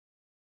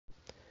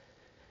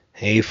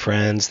Hey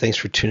friends, thanks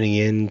for tuning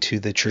in to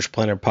the Church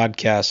Planter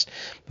Podcast.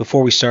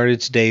 Before we started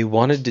today,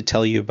 wanted to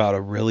tell you about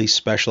a really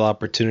special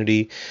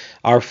opportunity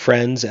our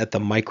friends at the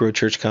Micro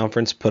Church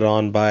Conference put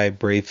on by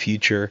Brave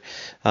Future,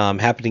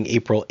 happening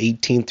April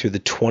 18th through the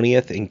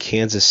 20th in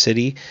Kansas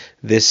City.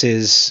 This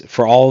is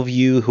for all of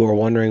you who are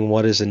wondering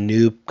what is a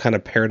new kind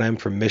of paradigm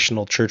for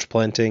missional church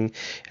planting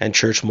and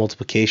church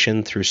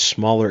multiplication through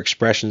smaller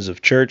expressions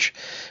of church,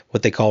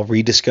 what they call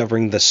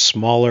rediscovering the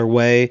smaller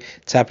way.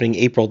 It's happening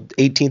April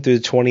 18th through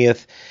the 20th.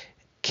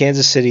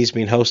 Kansas City is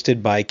being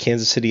hosted by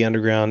Kansas City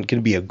Underground. Going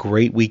to be a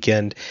great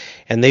weekend.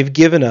 And they've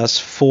given us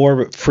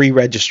 4 free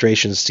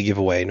registrations to give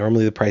away.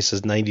 Normally the price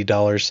is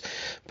 $90,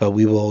 but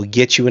we will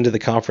get you into the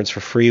conference for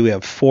free. We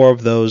have 4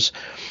 of those.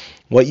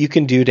 What you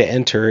can do to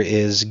enter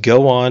is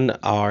go on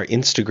our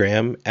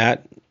Instagram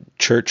at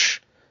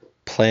Church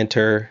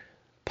Planter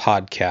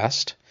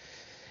Podcast.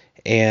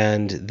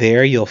 And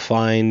there you'll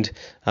find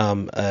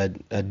a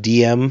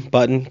DM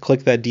button.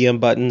 Click that DM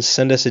button.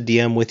 Send us a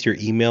DM with your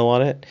email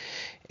on it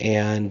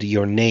and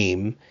your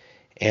name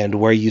and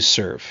where you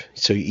serve.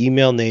 So you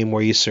email, name,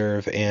 where you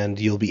serve, and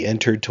you'll be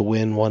entered to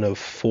win one of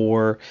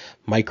 4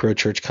 Micro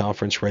Church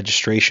Conference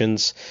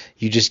registrations.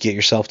 You just get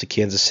yourself to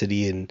Kansas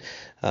City and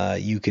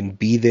you can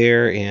be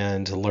there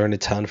and learn a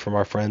ton from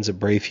our friends at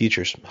Brave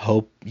Futures.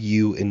 Hope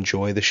you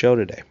enjoy the show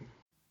today.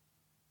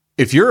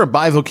 If you're a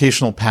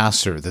bivocational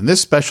pastor, then this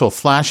special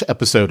flash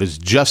episode is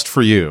just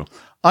for you.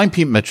 I'm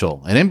Pete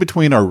Mitchell, and in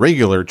between our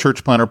regular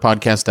Church Planter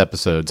Podcast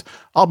episodes,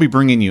 I'll be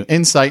bringing you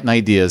insight and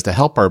ideas to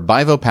help our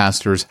bivo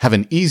pastors have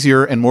an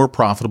easier and more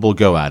profitable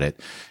go at it.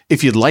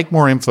 If you'd like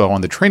more info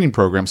on the training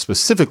program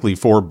specifically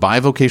for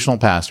bivocational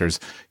pastors,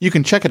 you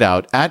can check it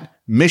out at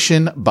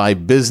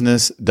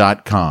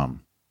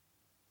missionbybusiness.com.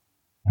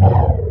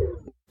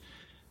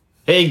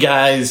 Hey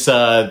guys,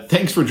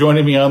 thanks for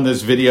joining me on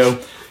this video.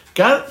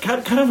 Got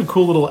kind of a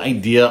cool little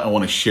idea I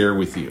want to share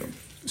with you.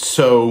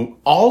 So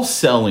all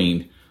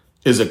selling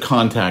is a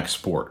contact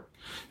sport.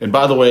 And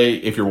by the way,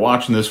 if you're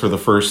watching this for the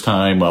first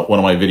time, one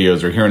of my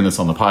videos, or hearing this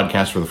on the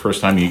podcast for the first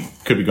time, you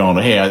could be going,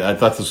 hey, I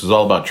thought this was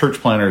all about church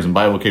planners and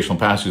bivocational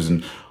pastors,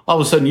 and all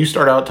of a sudden you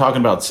start out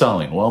talking about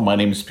selling. Well, my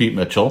name is Pete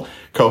Mitchell,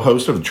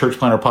 co-host of the Church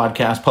Planter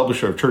Podcast,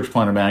 publisher of Church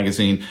Planter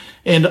Magazine,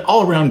 and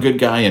all-around good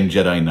guy and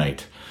Jedi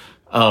Knight.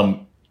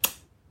 I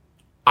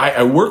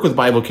work with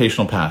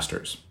bivocational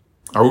pastors.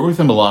 I work with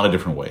them a lot of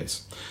different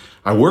ways.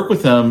 I work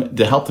with them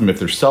to help them, if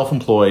they're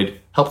self-employed,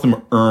 help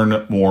them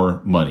earn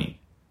more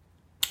money.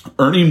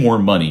 Earning more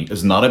money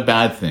is not a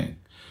bad thing.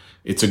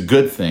 It's a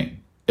good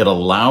thing. It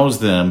allows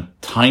them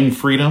time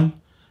freedom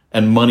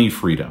and money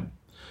freedom.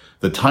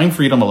 The time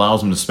freedom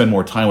allows them to spend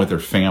more time with their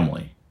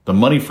family. The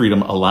money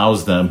freedom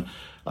allows them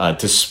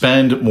to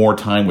spend more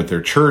time with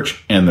their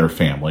church and their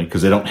family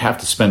because they don't have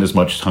to spend as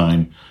much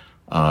time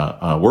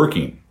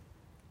working.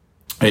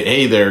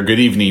 Hey there, good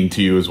evening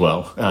to you as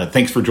well.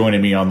 Thanks for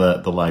joining me on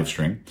the live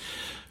stream.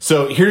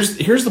 So here's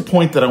the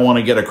point that I want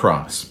to get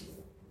across.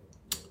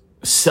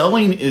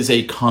 Selling is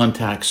a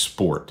contact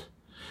sport.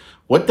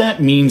 What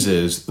that means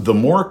is the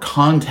more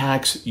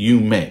contacts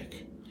you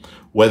make,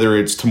 whether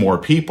it's to more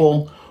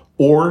people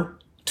or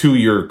to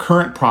your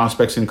current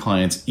prospects and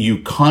clients,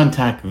 you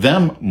contact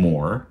them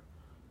more,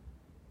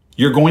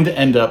 you're going to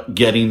end up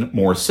getting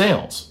more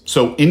sales.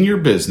 So in your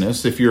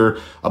business, if you're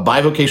a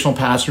bivocational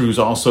pastor who's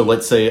also,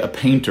 let's say, a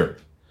painter,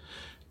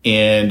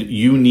 and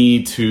you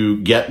need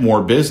to get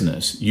more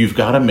business, you've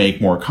got to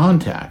make more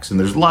contacts. And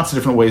there's lots of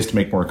different ways to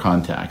make more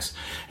contacts.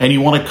 And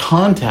you want to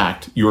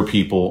contact your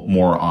people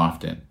more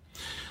often.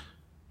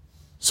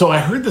 So I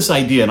heard this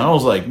idea and I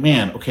was like,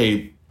 man,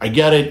 okay, I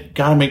get it.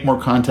 Got to make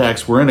more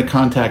contacts. We're in a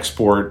contact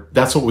sport.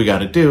 That's what we got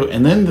to do.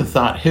 And then the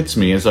thought hits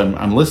me as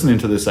I'm listening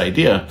to this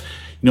idea,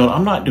 you know,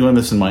 I'm not doing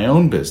this in my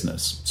own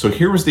business. So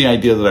here was the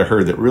idea that I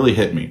heard that really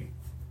hit me.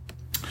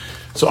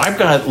 So I've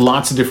got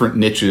lots of different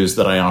niches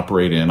that I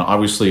operate in.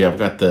 Obviously, I've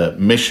got the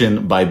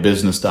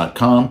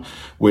missionbybusiness.com,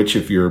 which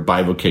if you're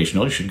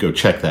bivocational, you should go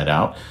check that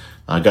out.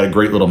 I got a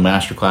great little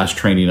masterclass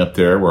training up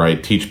there where I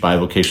teach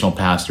bivocational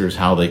pastors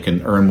how they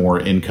can earn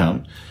more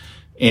income.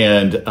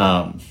 And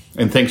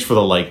thanks for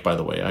the like, by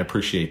the way. I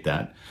appreciate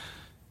that.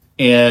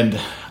 And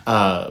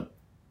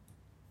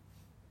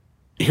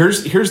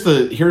Here's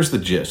the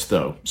gist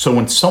though. So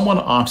when someone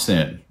opts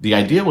in, the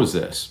idea was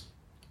this: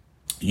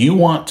 you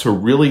want to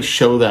really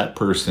show that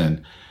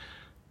person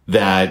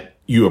that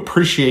you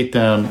appreciate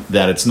them,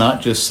 that it's not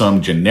just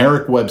some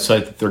generic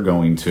website that they're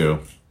going to.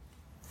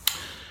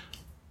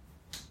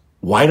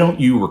 Why don't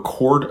you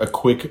record a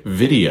quick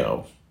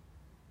video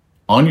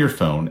on your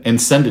phone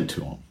and send it to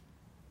them?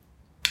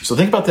 So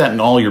think about that in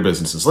all your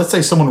businesses. Let's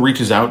say someone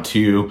reaches out to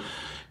you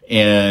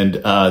and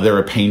they're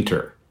a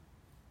painter.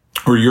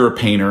 Or you're a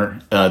painter,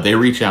 they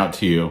reach out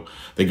to you,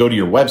 they go to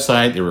your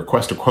website, they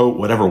request a quote,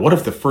 whatever. What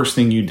if the first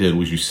thing you did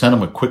was you sent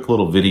them a quick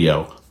little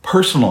video,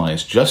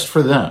 personalized just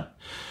for them?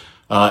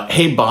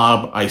 Hey,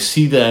 Bob, I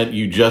see that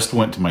you just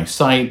went to my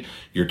site.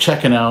 You're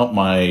checking out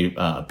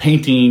my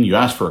painting. You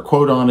asked for a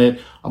quote on it.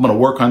 I'm going to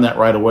work on that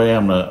right away.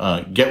 I'm going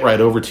to get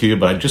right over to you,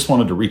 but I just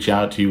wanted to reach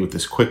out to you with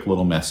this quick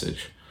little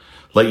message.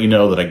 let you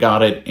know that I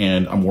got it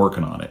and I'm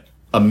working on it.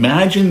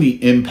 Imagine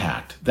the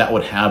impact that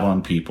would have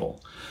on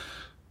people.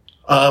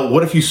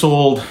 What if you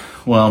sold,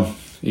 well,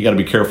 you got to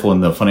be careful in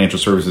the financial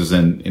services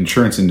and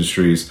insurance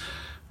industries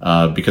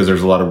because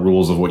there's a lot of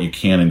rules of what you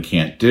can and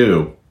can't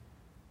do.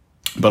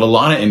 But a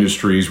lot of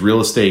industries, real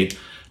estate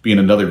being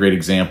another great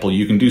example,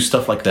 you can do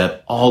stuff like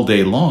that all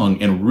day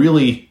long and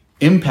really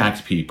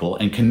impact people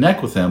and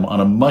connect with them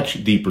on a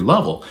much deeper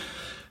level.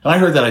 And I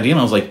heard that idea and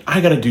I was like, I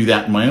got to do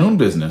that in my own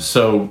business.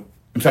 So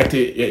in fact,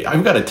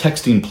 I've got a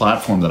texting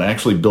platform that I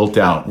actually built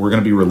out. We're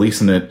going to be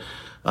releasing it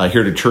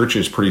here to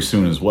churches pretty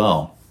soon as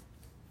well.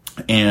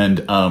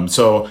 And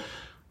so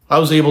I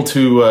was able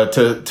to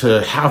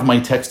have my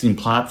texting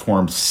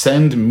platform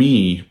send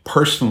me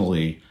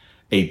personally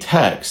a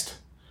text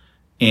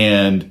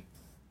and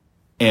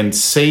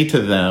say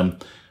to them,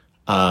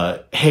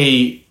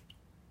 hey,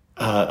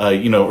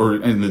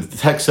 and the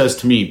text says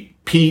to me,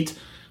 Pete,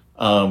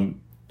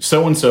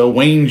 so-and-so,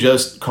 Wayne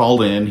just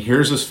called in.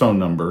 Here's his phone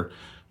number.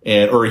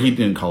 Or he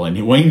didn't call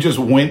in. Wayne just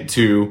went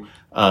to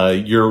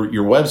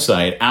your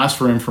website, asked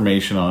for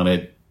information on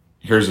it.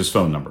 Here's his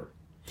phone number.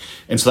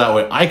 And so that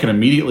way I can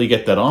immediately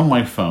get that on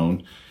my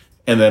phone,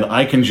 and then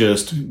I can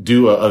just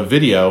do a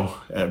video,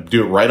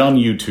 do it right on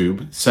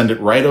YouTube, send it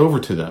right over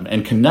to them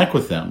and connect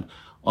with them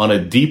on a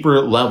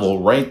deeper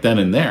level right then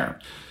and there.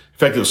 In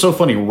fact, it was so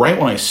funny. Right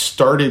when I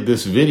started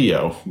this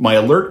video, my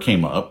alert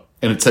came up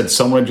and it said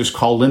someone just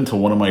called into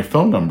one of my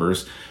phone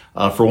numbers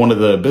for one of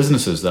the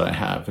businesses that I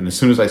have. And as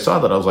soon as I saw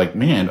that, I was like,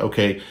 man,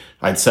 okay,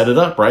 I'd set it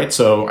up, right?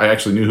 So I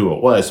actually knew who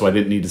it was, so I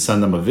didn't need to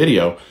send them a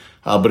video.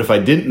 But if I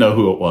didn't know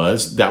who it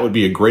was, that would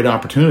be a great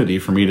opportunity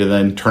for me to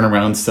then turn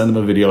around and send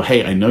them a video.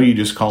 Hey, I know you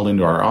just called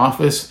into our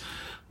office.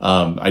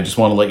 I just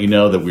want to let you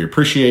know that we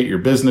appreciate your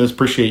business,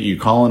 appreciate you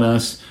calling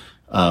us.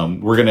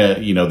 We're going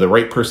to, the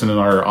right person in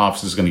our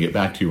office is going to get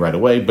back to you right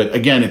away. But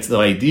again, it's the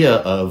idea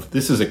of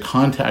this is a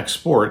contact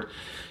sport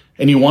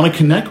and you want to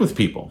connect with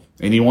people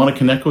and you want to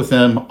connect with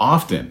them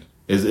often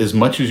as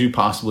much as you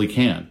possibly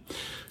can.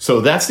 So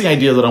that's the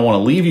idea that I want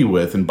to leave you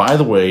with. And by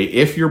the way,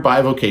 if you're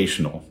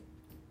bivocational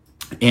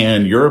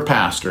and you're a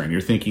pastor and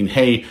you're thinking,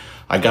 hey,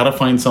 I got to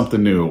find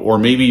something new, or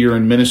maybe you're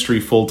in ministry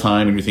full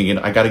time and you're thinking,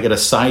 I got to get a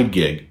side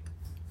gig.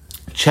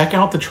 Check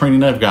out the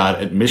training I've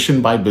got at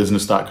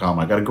missionbybusiness.com.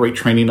 I got a great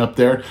training up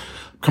there.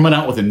 Coming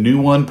out with a new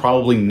one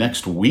probably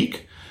next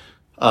week.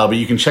 But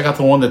you can check out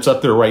the one that's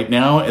up there right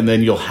now, and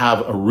then you'll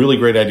have a really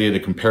great idea to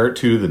compare it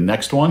to the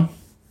next one.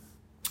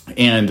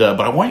 And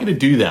but I want you to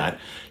do that.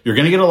 You're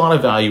going to get a lot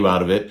of value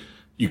out of it.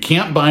 You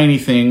can't buy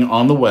anything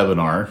on the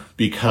webinar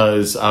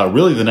because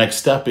really the next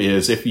step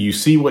is if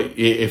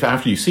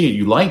after you see it,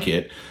 you like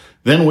it,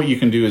 then what you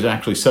can do is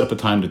actually set up a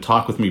time to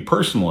talk with me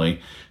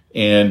personally.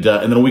 And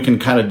then we can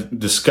kind of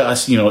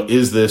discuss,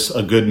 is this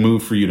a good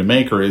move for you to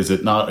make or is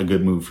it not a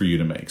good move for you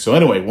to make? So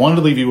anyway, wanted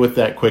to leave you with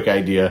that quick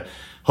idea.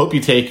 Hope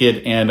you take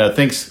it. And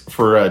thanks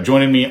for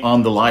joining me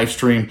on the live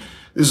stream.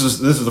 This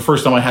is the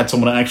first time I had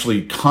someone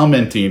actually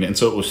commenting. And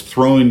so it was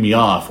throwing me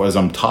off as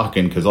I'm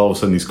talking because all of a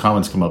sudden these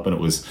comments come up and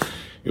it was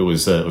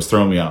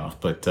throwing me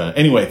off. But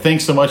anyway,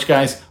 thanks so much,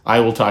 guys.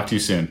 I will talk to you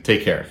soon.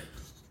 Take care.